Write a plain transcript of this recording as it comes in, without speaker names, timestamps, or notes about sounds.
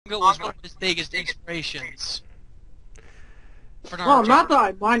was one of his biggest inspirations for Well, Naruto. not that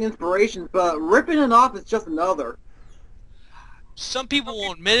I mind inspirations, but ripping it off is just another. Some people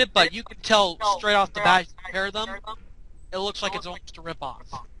won't admit it, but you can tell straight off the bat, if you compare them, it looks like it's almost a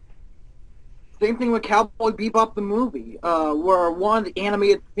ripoff. Same thing with Cowboy Bebop the movie, where one of the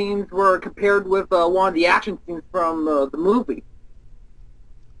animated scenes were compared with one of the action scenes from the movie.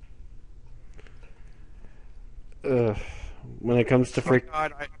 When it comes to freak,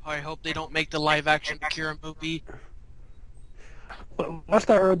 God, I hope they don't make the live-action Akira movie. Well, last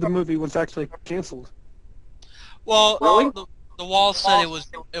I heard, the movie was actually canceled. Well, Really? the wall said it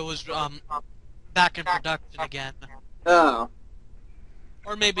was back in production again, Oh.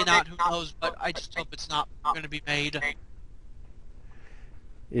 or maybe not. Who knows? But I just hope it's not going to be made.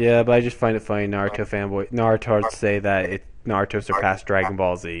 yeah, but I just find it funny Naruto say that Naruto surpassed Dragon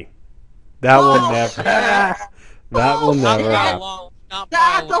Ball Z. That will never. That will Not by a never. long, not by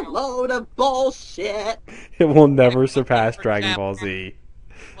a That's a long. load of bullshit. It will never surpass Dragon Ball Z.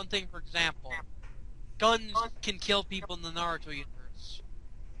 One thing, for example, guns can kill people in the Naruto universe,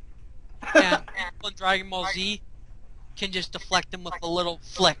 and people in Dragon Ball Z can just deflect them with a little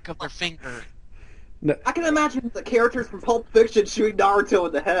flick of their finger. I can imagine the characters from Pulp Fiction shooting Naruto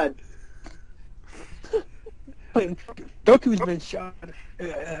in the head. Goku's been shot.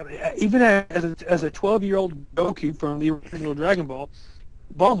 Even as a 12-year-old Goku from the original Dragon Ball,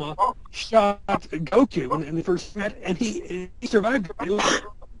 Bulma shot Goku in the first met, and he survived. It was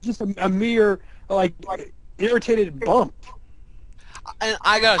just a mere irritated bump. And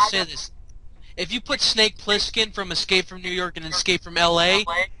I gotta say this: if you put Snake Plissken from Escape from New York and Escape from L.A.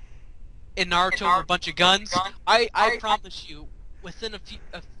 in Naruto with a bunch of guns, I promise you, within a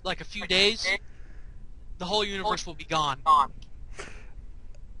few days, the whole universe will be gone.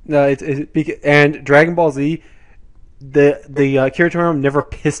 No, and Dragon Ball Z, the Akira Toriyama never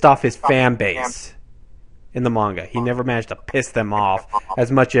pissed off his fan base in the manga. He never managed to piss them off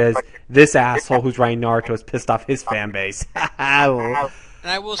as much as this asshole who's writing Naruto has pissed off his fan base. And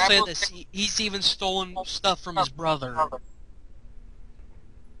I will say this: he's even stolen stuff from his brother.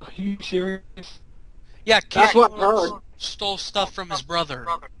 Are you serious? Yeah, That's what I Kishimoto heard. stole stuff from his brother.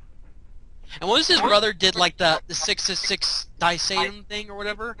 And what was his brother did, like the 666 Satan thing or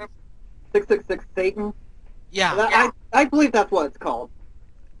whatever? 666 Satan. Yeah. I believe that's what it's called.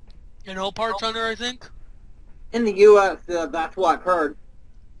 In Hope Hearts Hunter, I think? In the U.S., that's what I've heard.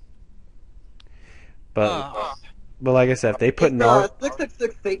 But like I said, if they put Is Naruto,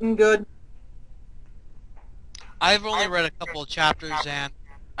 666 Satan good? I've only read a couple of chapters, and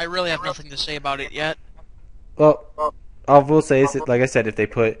I really have nothing to say about it yet. well, I will say is that, like I said, if they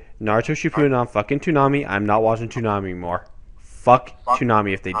put Naruto Shippuden on fucking Toonami, I'm not watching Toonami anymore. Fuck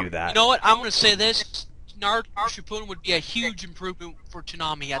Toonami if they do that. You know what? I'm going to say this. Naruto Shippuden would be a huge improvement for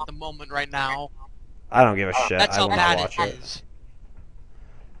Toonami at the moment right now. I don't give a shit. That's I how will not bad watch it it. is.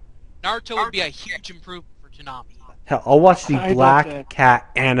 Naruto would be a huge improvement for Toonami. Hell, I'll watch the I love Black that.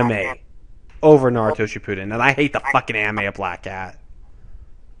 Cat anime over Naruto Shippuden, and I hate the fucking anime of Black Cat.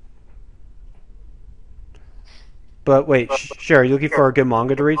 But wait, Sherry, you looking for a good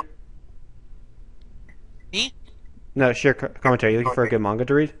manga to read? Me? No, share commentary. You looking for a good manga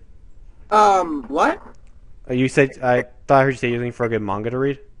to read? What? You said I thought I heard you say you're looking for a good manga to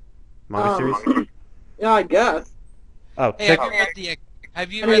read. Manga series. Yeah, I guess. Oh, Hey, check.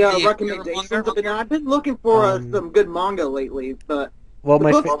 have you Any read the Akira recommendations? manga? I've been looking for Um, some good manga lately, but Well, the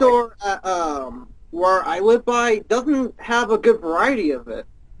my bookstore at, where I live by doesn't have a good variety of it.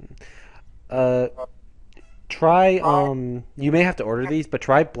 try you may have to order these, but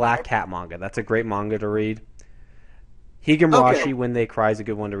try Black Cat manga. That's a great manga to read. Higurashi Okay. When They Cry is a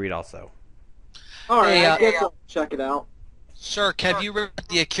good one to read also. All right, Hey, I guess I'll check it out. Sirk, have you read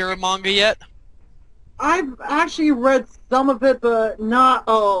the Akira manga yet? I've actually read some of it, but not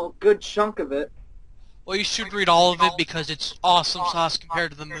a good chunk of it. Well, you should read all of it because it's awesome sauce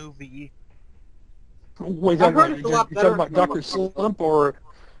compared to the movie. Wait, I've heard it's a lot you talking better about Dr. Slump or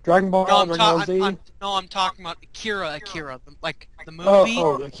Dragon Ball, No, I'm, Dragon Ball Z? I'm talking about Akira, like the movie.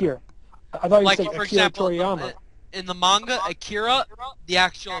 Akira. I thought you Like, said for Akira example, Toriyama. in the manga, Akira, the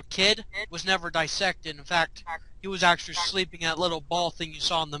actual kid, was never dissected. In fact, he was actually sleeping in that little ball thing you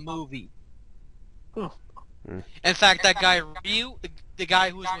saw in the movie. Oh. In fact, that guy Ryu, the guy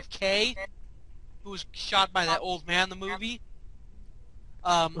who was with Kay, who was shot by that old man in the movie,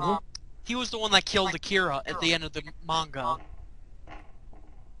 he was the one that killed Akira at the end of the manga.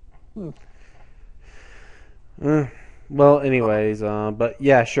 Well, anyways, but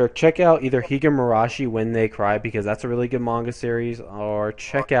yeah, sure. Check out either Higurashi When They Cry because that's a really good manga series, or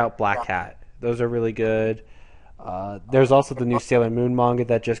check out Black Cat. Those are really good. There's also the new Sailor Moon manga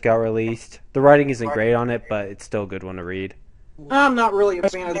that just got released. The writing isn't great on it, but it's still a good one to read. I'm not really a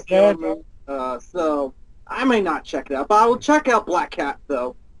fan of Sailor Moon, so I may not check it out. But I will check out Black Cat,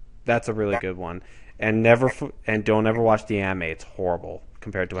 though. That's a really good one. And and don't ever watch the anime. It's horrible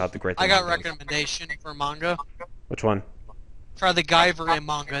compared to how the great the I got manga is. recommendation for manga. Which one? Try the Guyver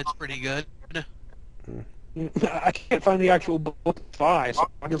manga. It's pretty good. I can't find the actual book five, so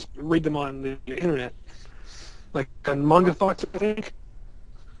I just read them on the internet. Like on Manga Thoughts, I think.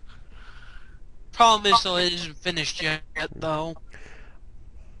 Problem is, though, it isn't finished yet, though.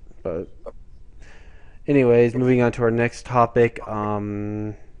 But anyways, moving on to our next topic.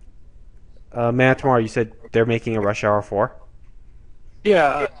 Manoftomorrow, you said they're making a Rush Hour 4?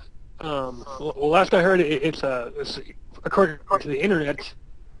 Yeah. Well, last I heard, it's according to the internet,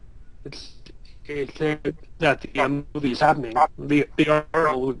 it's that the movie is happening. The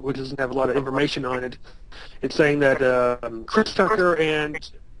article, which doesn't have a lot of information on it, it's saying that Chris Tucker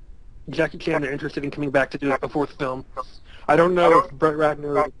and Jackie Chan are interested in coming back to do a fourth film. I don't know if Brett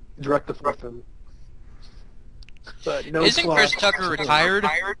Ratner will direct the fourth film. But no Isn't slot. Chris Tucker retired?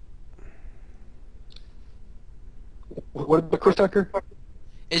 What about Chris Tucker?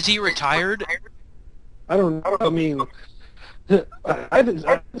 Is he retired? I don't know. I mean, I haven't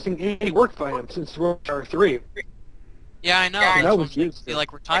seen any work by him since Rush Hour 3. Yeah, I know. that That's was what years he ago.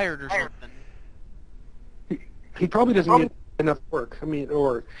 like retired or something. He probably doesn't get enough work. I mean,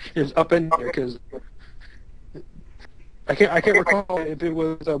 or is up in there because I can't recall if it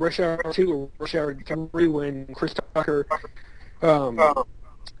was Rush Hour 2 or Rush Hour 3 when Chris Tucker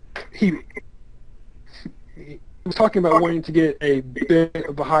he was talking about wanting to get a bit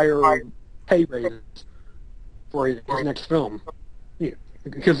of a higher pay raise for his next film. Yeah,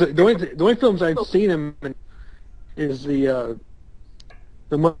 because the only films I've seen him in is the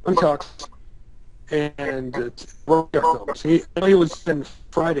Money Talks and Road films. I know he was in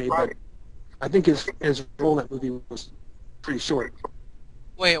Friday, but I think his role in that movie was pretty short.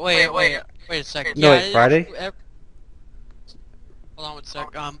 Wait a second. No, Yeah, wait, Friday? Hold on one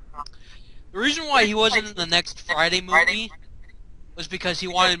sec. The reason why he wasn't in the next Friday movie was because he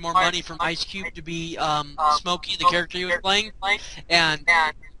wanted more money from Ice Cube to be Smokey, the character he was playing, and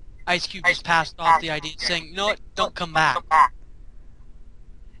Ice Cube just passed off the idea, saying, "You know what? Don't come back."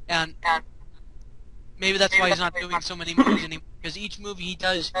 And maybe that's why he's not doing so many movies anymore, because each movie he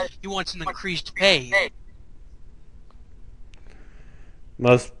does, he wants an increased pay.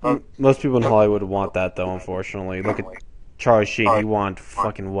 Most people in Hollywood want that, though, unfortunately. Look at Charlie Sheen. He want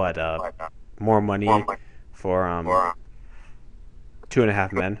fucking what? More money for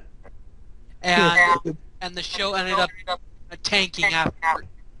 2.5 Men. And the show ended up tanking after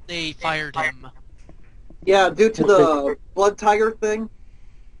they fired him. Yeah, due to the Blood Tiger thing.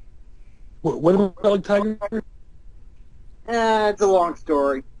 What about Tiger? It's a long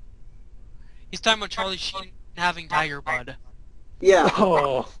story. He's talking about Charlie Sheen having tiger blood. Yeah.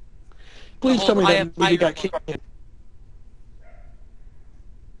 Oh, please The tell me whole that movie got tiger kicked.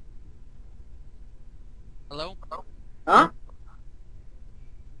 Hello? Huh?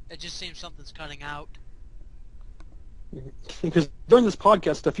 It just seems something's cutting out. Because during this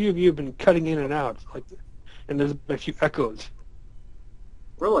podcast, a few of you have been cutting in and out, and there's been a few echoes.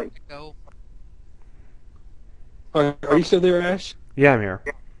 Really? Go. Are you still there, Ash? Yeah, I'm here.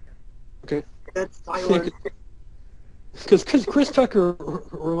 Okay. That's silent. Because Chris Tucker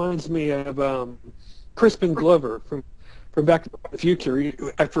reminds me of Crispin Glover from Back to the Future.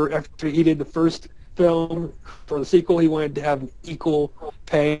 After he did the first film, for the sequel, he wanted to have equal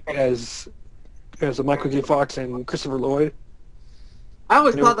pay as a Michael J. Fox and Christopher Lloyd. I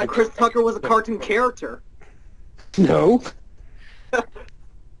always thought that Chris Tucker was a cartoon character. No,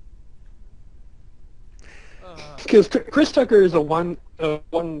 because Chris Tucker is a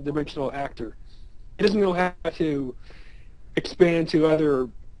one-dimensional actor. He doesn't know how to expand to other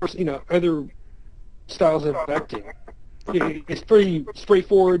styles of acting. It's pretty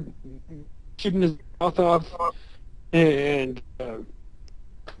straightforward, shooting his mouth off and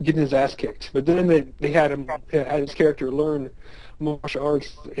getting his ass kicked. But then they had his character learn martial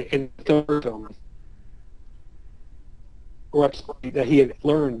arts in the third film, or actually that he had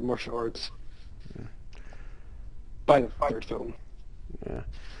learned martial arts by the third film. Yeah.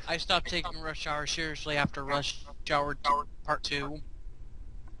 I stopped taking Rush Hour seriously after Rush Hour Part 2.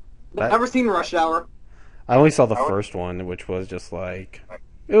 Never seen Rush Hour. I only saw the first one, which was just like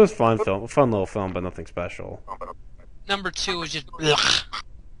it was fun little film, but nothing special. Number 2 was just blech.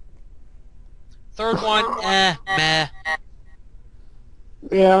 Third one, meh.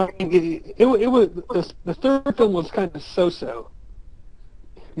 Yeah, it was the third film was kind of so-so.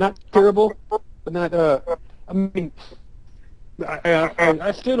 Not terrible, but not I mean,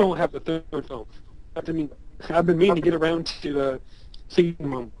 I still don't have the third film. I mean, I've been meaning to get around to seeing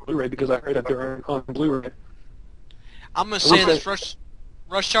them on Blu-ray because I heard that they're on Blu-ray. I'm gonna say this: Rush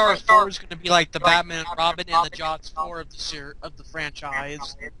Hour 4 is gonna be like the Batman and Robin and the Jaws 4 of the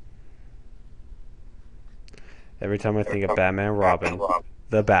franchise. Every time I think of Batman and Robin,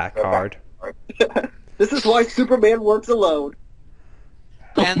 the Bat card. This is why Superman works alone.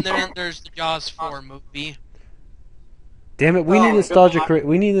 And then there's the Jaws 4 movie. Damn it, we need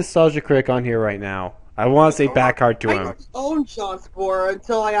Nostalgia Crick on here right now. I want to say Bat card to I him. used to own Jaws 4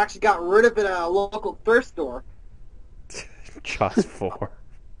 until I actually got rid of it at a local thrift store. Jaws 4.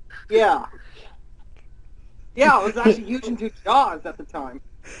 Yeah. Yeah, I was actually huge into Jaws at the time.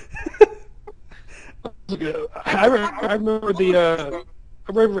 I remember the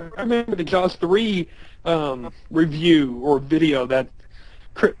Jaws 3 review or video that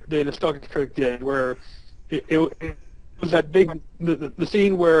the Nostalgia Critic did, where it was that big the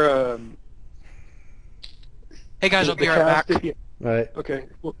scene where. Hey guys, I'll be right back. Right. Okay.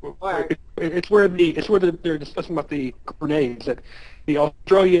 It's where they're discussing about the grenades that the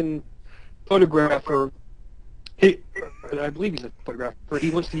Australian photographer. I believe he's a photographer. He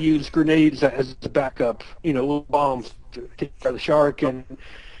wants to use grenades as a backup, little bombs to take out the shark. And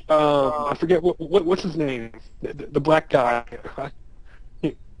I forget what's his name, the black guy.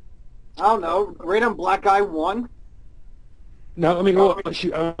 I don't know. Great on Black Guy 1? No, I mean,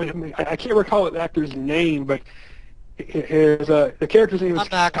 I can't recall the actor's name, but the character's name is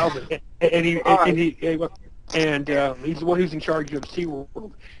Calvin, and he's the one who's in charge of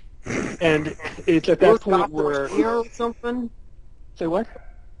SeaWorld. And it's at that point where or something. Say what?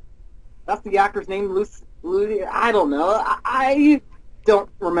 That's the actor's name, Lucy. I don't know. I don't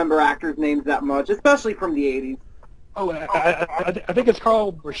remember actors' names that much, especially from the 80s. Oh, I think it's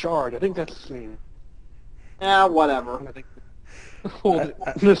called Richard. I think that's his name. Yeah, whatever. Well,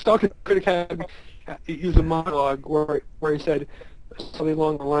 the Nostalgia Critic had used a monologue where he said something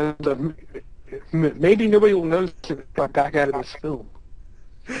along the lines of, maybe nobody will notice if I back out of this film.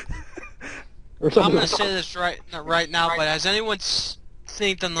 I'm going to say this right now, but has anyone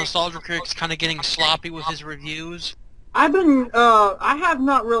think the Nostalgia Critic's kind of getting sloppy with his reviews? I have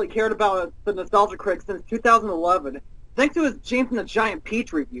not really cared about the Nostalgia Critic since 2011, thanks to his James and the Giant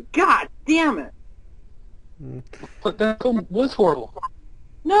Peach review. God damn it! But that film was horrible.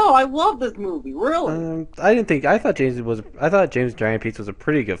 No, I love this movie, really. I thought James and Giant Peach was a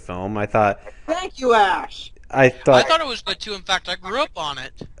pretty good film. Thank you, Ash. I thought it was good too. In fact, I grew up on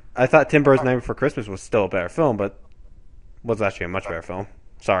it. I thought Tim Burton's Nightmare Before Christmas was still a better film, but was actually a much better film.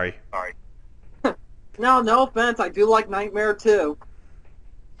 Sorry. No offense. I do like Nightmare too.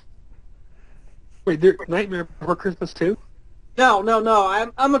 Wait, Nightmare Before Christmas too?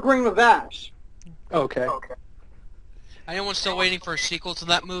 No. I'm agreeing with Ash. Okay. Anyone still waiting for a sequel to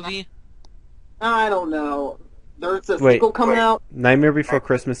that movie? I don't know. There's a sequel coming out. Nightmare Before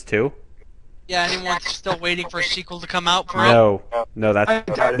Christmas 2? Yeah, anyone still waiting for a sequel to come out for No,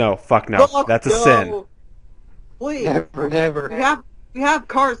 fuck no. That's a sin. Please. Never. We have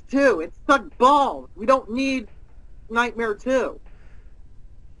Cars 2. It's sucked balls. We don't need Nightmare 2.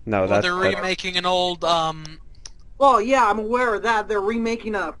 No, they're remaking an old, Well, yeah, I'm aware of that. They're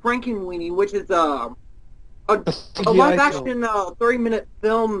remaking Frankenweenie, which is a live-action 30-minute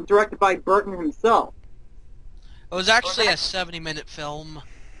film directed by Burton himself. It was actually a 70-minute film.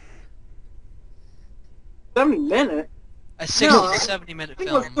 70 minutes? A 60 to 70-minute film. I think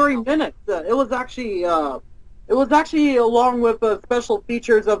it was 30 minutes. It was actually along with special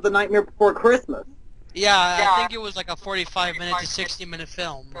features of The Nightmare Before Christmas. Yeah, I think it was like a 45-minute to 60-minute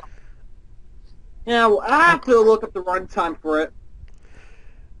film. Yeah, well, I have to look up the runtime for it.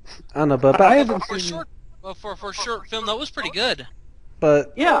 I don't know, but for a short film, that was pretty good.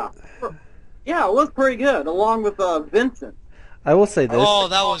 But yeah, it was pretty good, along with Vincent. I will say this. Oh,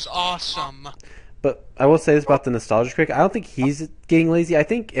 that was awesome. But I will say this about the Nostalgia Critic. I don't think he's getting lazy. I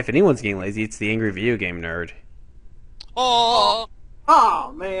think if anyone's getting lazy, it's the angry video game nerd. Oh,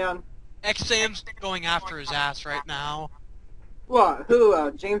 man. XAM's going after his ass right now. What?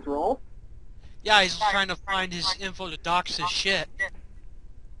 Who? James Rolfe? Yeah, he's trying to find his info to dox his shit.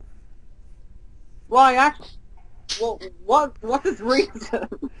 What's his reason?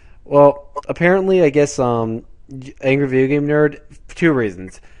 Well, apparently, I guess Angry Video Game Nerd, 2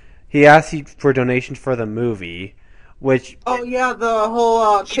 reasons. He asked for donations for the movie, which... Oh, yeah, the whole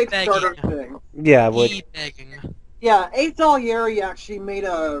Kickstarter thing. Yeah, which... Yeah, Ace Salieri actually made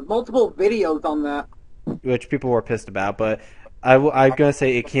multiple videos on that. Which people were pissed about, but I'm gonna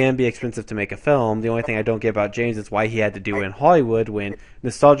say it can be expensive to make a film. The only thing I don't get about James is why he had to do it in Hollywood when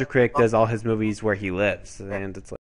Nostalgia Critic does all his movies where he lives, and it's like.